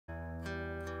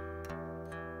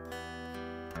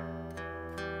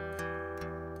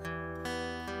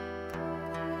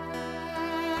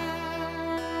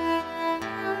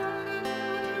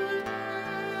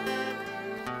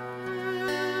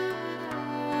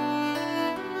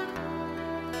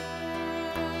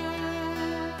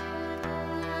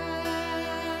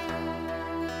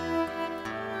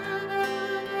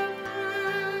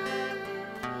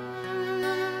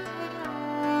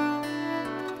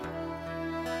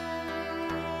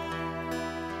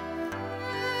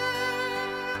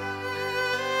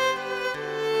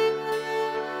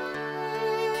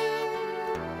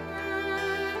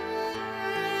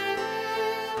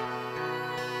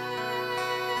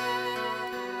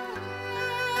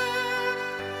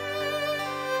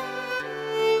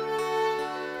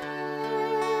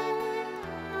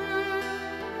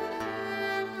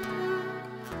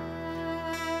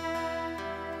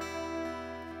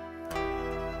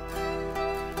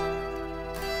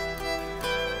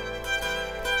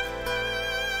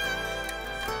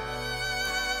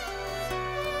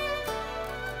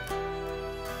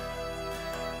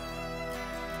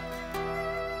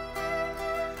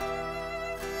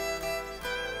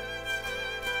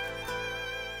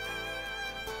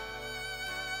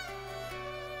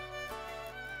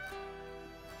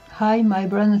Hi, my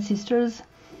brothers and sisters.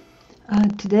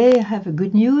 Today I have a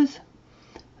good news.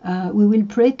 We will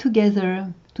pray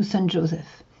together to Saint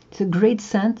Joseph. It's a great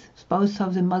saint, spouse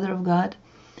of the Mother of God,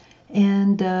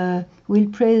 and we'll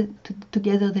pray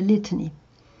together the litany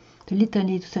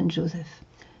to Saint Joseph.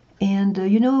 And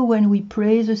when we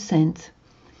praise a saint,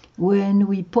 when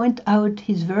we point out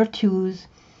his virtues,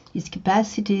 his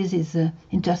capacities, his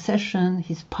intercession,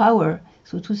 his power,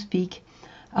 so to speak,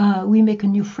 we make a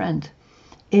new friend.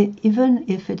 Even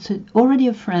if it's already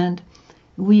a friend,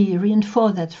 we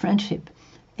reinforce that friendship,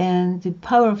 and the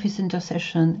power of his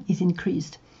intercession is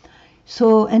increased.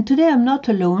 And today I'm not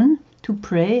alone to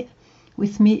pray.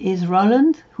 With me is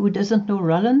Roland. Who doesn't know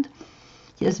Roland?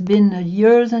 He has been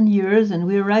years and years, and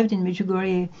we arrived in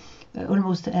Medjugorje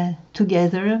almost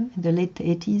together in the late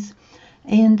 80s.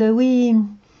 And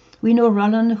we know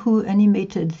Roland, who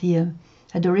animated the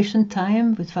Adoration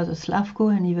Time with Father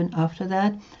Slavko, and even after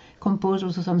that, composed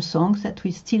also some songs that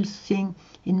we still sing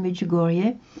in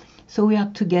Medjugorje. So we are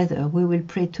together. We will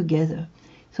pray together.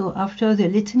 So after the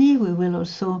litany, we will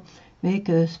also make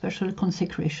a special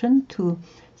consecration to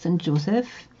Saint Joseph.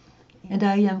 And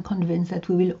I am convinced that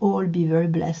we will all be very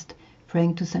blessed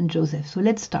praying to Saint Joseph. So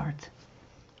let's start.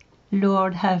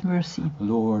 Lord, have mercy.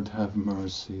 Lord, have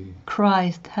mercy.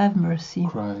 Christ, have mercy.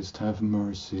 Christ, have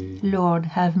mercy. Lord,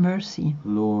 have mercy.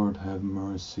 Lord, have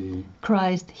mercy.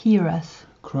 Christ, hear us.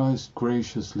 Christ,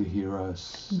 graciously hear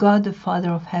us. God the Father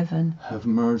of heaven, have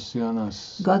mercy on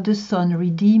us. God the Son,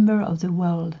 Redeemer of the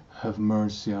world, have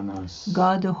mercy on us.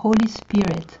 God the Holy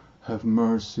Spirit, have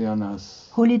mercy on us.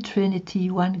 Holy Trinity,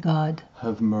 one God,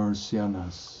 have mercy on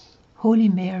us. Holy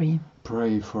Mary,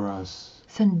 pray for us.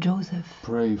 Saint Joseph,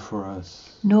 pray for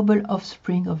us. Noble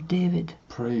offspring of David,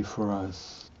 pray for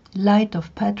us. Light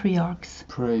of patriarchs,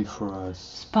 pray for us.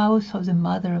 Spouse of the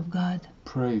Mother of God,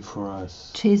 pray for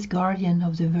us. Chaste guardian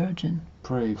of the Virgin,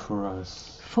 pray for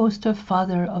us. Foster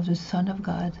Father of the Son of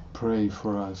God, pray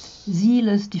for us.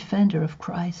 Zealous defender of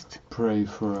Christ, pray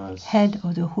for us. Head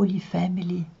of the Holy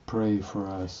Family, pray for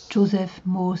us. Joseph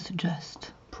most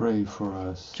just, pray for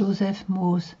us. Joseph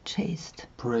most chaste,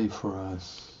 pray for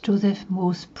us. Joseph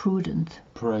most prudent,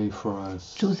 pray for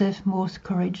us. Joseph most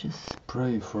courageous,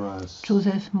 pray for us.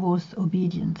 Joseph most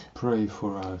obedient, pray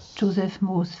for us. Joseph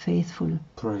most faithful,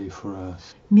 pray for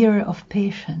us. Mirror of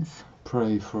patience,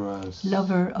 pray for us.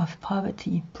 Lover of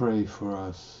poverty, pray for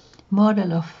us.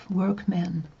 Model of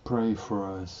workmen, pray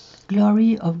for us.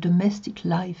 Glory of domestic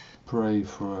life, pray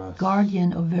for us.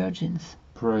 Guardian of virgins,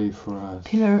 pray for us.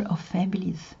 Pillar of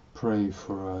families, pray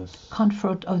for us.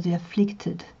 Comfort of the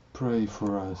afflicted, pray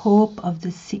for us. Hope of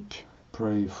the sick,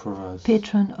 pray for us.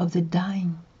 Patron of the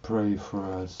dying, pray for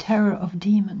us. Terror of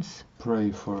demons,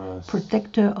 pray for us.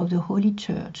 Protector of the Holy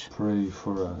Church, pray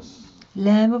for us.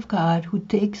 Lamb of God who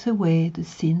takes away the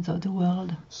sins of the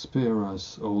world, spare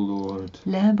us, O Lord.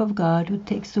 Lamb of God who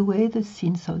takes away the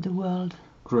sins of the world,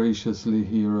 graciously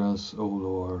hear us, O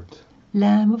Lord.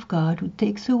 Lamb of God who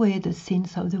takes away the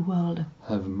sins of the world,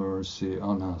 have mercy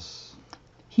on us.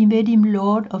 He made him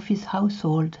Lord of his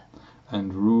household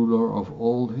and ruler of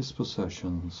all his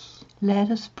possessions. Let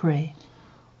us pray.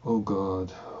 O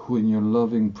God, who in your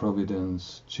loving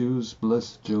providence choose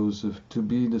blessed Joseph to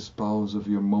be the spouse of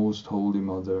your most holy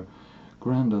mother,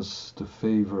 grant us the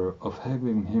favor of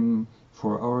having him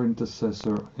for our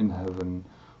intercessor in heaven,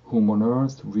 whom on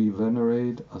earth we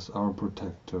venerate as our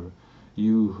protector,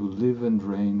 you who live and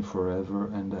reign forever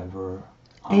and ever.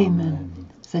 Amen.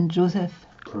 Saint Joseph,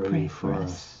 pray for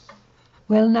us.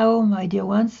 Well, now, my dear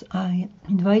ones, I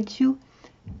invite you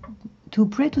to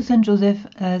pray to Saint Joseph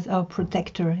as our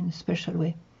protector in a special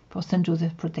way, for Saint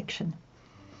Joseph's protection.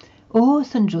 O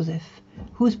Saint Joseph,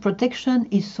 whose protection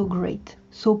is so great,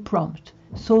 so prompt,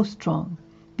 so strong,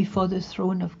 before the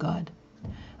throne of God,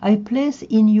 I place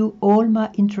in you all my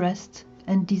interests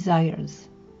and desires.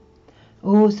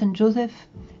 O Saint Joseph,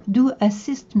 do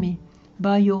assist me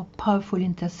by your powerful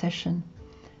intercession,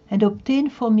 and obtain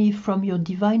for me from your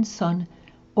divine Son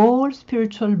all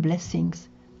spiritual blessings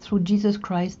through Jesus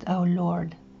Christ our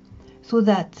Lord, so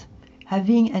that,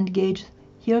 having engaged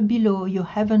here below your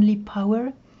heavenly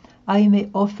power, I may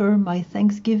offer my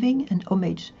thanksgiving and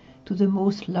homage to the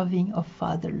most loving of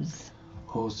fathers.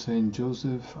 O Saint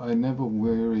Joseph, I never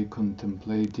weary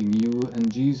contemplating you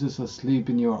and Jesus asleep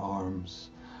in your arms.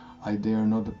 I dare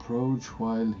not approach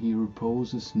while he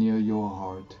reposes near your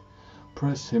heart.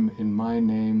 Press him in my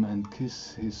name and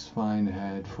kiss his fine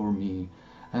head for me,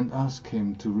 and ask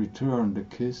him to return the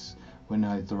kiss when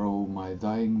I draw my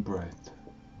dying breath.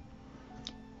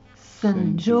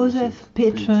 Saint Joseph,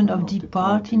 patron of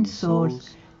departing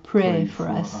souls, pray for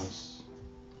us.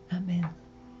 Amen.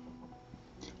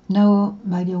 Now,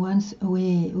 my dear ones,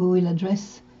 we will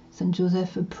address Saint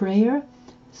Joseph a prayer,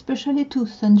 especially to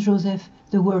Saint Joseph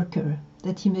the worker,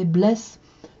 that he may bless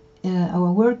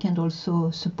our work and also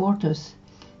support us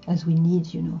as we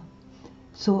need, you know.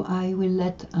 So I will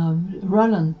let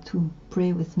Roland to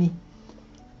pray with me,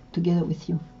 together with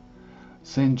you.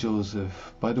 Saint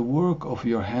Joseph, by the work of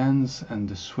your hands and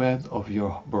the sweat of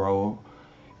your brow,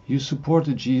 you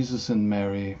supported Jesus and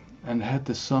Mary and had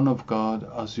the Son of God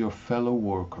as your fellow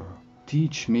worker.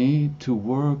 Teach me to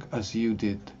work as you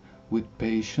did, with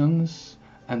patience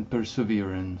and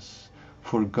perseverance,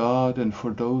 for God and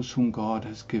for those whom God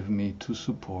has given me to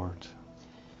support.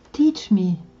 Teach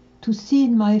me to see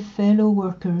in my fellow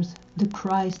workers the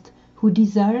Christ who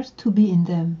desires to be in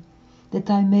them, that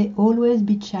I may always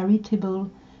be charitable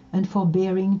and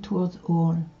forbearing towards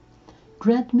all.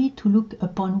 Grant me to look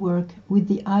upon work with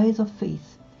the eyes of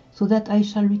faith, so that I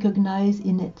shall recognize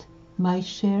in it my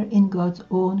share in God's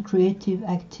own creative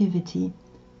activity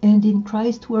and in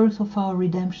Christ's work of our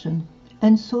redemption,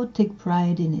 and so take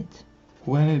pride in it.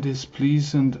 When it is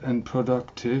pleasant and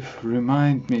productive,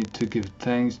 remind me to give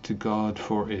thanks to God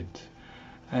for it.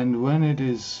 And when it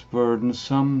is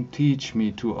burdensome, teach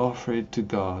me to offer it to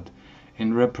God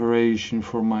in reparation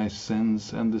for my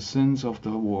sins and the sins of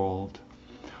the world.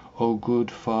 O good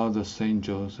Father Saint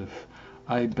Joseph,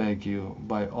 I beg you,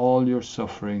 by all your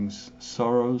sufferings,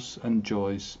 sorrows and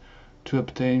joys, to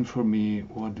obtain for me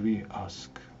what we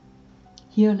ask.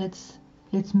 Here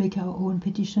let's make our own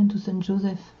petition to Saint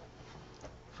Joseph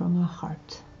from our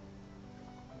heart.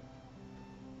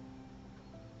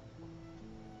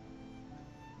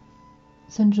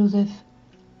 Saint Joseph,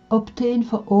 obtain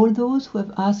for all those who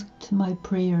have asked my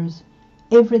prayers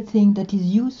everything that is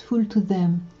useful to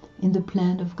them in the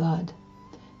plan of God.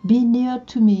 Be near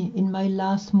to me in my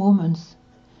last moments,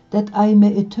 that I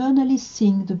may eternally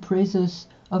sing the praises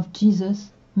of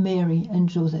Jesus, Mary, and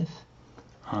Joseph.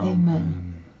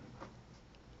 Amen.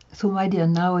 So, my dear,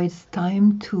 now it's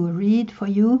time to read for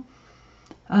you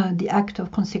the act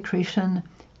of consecration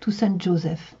to Saint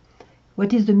Joseph.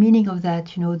 What is the meaning of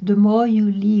that? You know, the more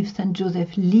you leave Saint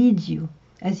Joseph lead you,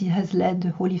 as he has led the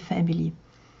Holy Family,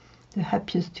 the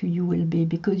happiest you will be,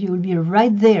 because you will be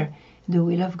right there in the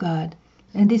will of God.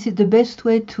 And this is the best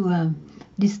way to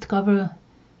discover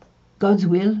God's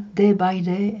will day by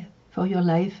day for your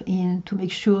life, and to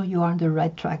make sure you are on the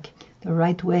right track, the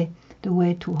right way, the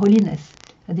way to holiness,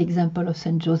 at the example of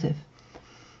Saint Joseph.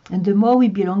 And the more we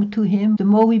belong to him, the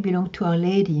more we belong to Our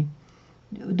Lady,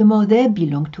 the more they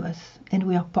belong to us, and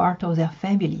we are part of their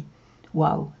family.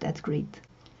 Wow, that's great.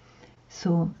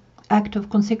 So, act of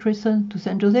consecration to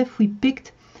Saint Joseph, we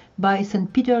picked by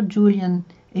Saint Peter Julian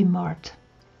Emart.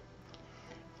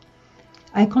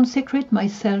 I consecrate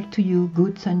myself to you,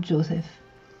 good Saint Joseph.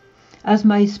 As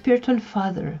my spiritual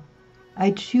father,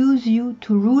 I choose you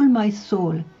to rule my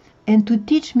soul and to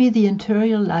teach me the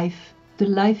interior life, the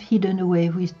life hidden away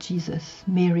with Jesus,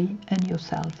 Mary, and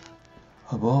yourself.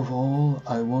 Above all,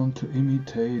 I want to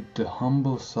imitate the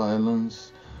humble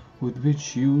silence with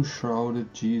which you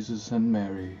shrouded Jesus and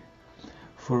Mary.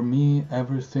 For me,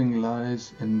 everything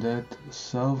lies in that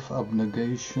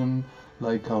self-abnegation,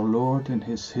 like our Lord in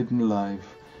his hidden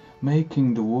life,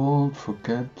 making the world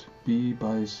forget me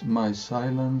by my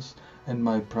silence and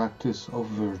my practice of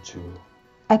virtue.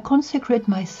 I consecrate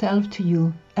myself to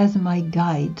you as my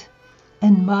guide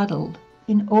and model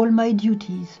in all my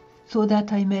duties, so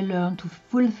that I may learn to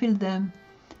fulfill them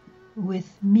with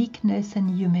meekness and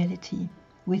humility,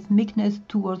 with meekness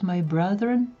towards my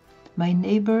brethren, my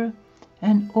neighbor,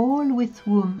 and all with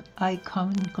whom I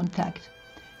come in contact,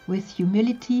 with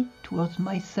humility towards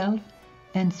myself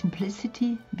and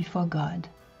simplicity before God.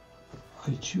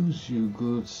 I choose you,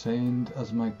 good saint,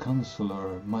 as my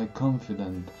counselor, my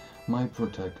confidant, my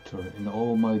protector in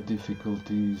all my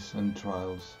difficulties and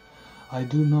trials. I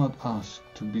do not ask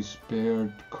to be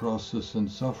spared crosses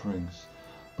and sufferings,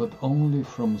 but only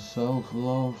from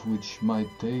self-love, which might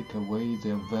take away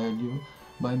their value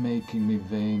by making me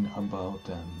vain about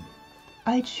them.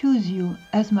 I choose you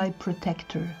as my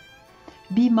protector.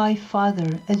 Be my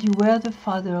father as you were the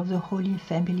father of the Holy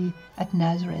Family at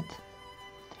Nazareth.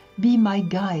 Be my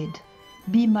guide,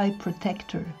 be my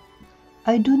protector.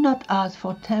 I do not ask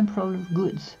for temporal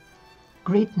goods,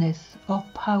 greatness, or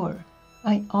power.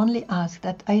 I only ask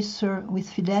that I serve with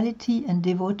fidelity and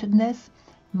devotedness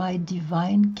my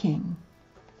divine King.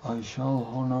 I shall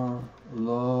honor,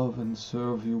 love, and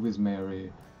serve you with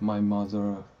Mary, my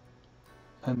mother,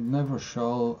 and never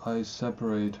shall I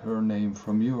separate her name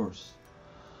from yours.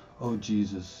 O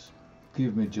Jesus,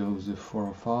 give me Joseph for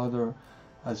a father,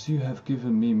 as you have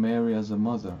given me Mary as a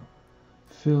mother.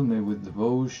 Fill me with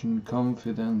devotion,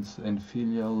 confidence, and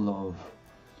filial love.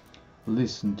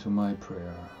 Listen to my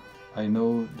prayer. I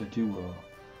know that you will.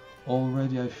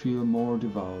 Already I feel more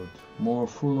devout, more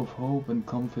full of hope and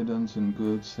confidence in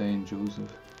good Saint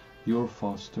Joseph, your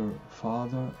foster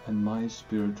father and my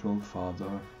spiritual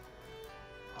father.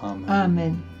 Amen.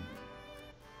 Amen.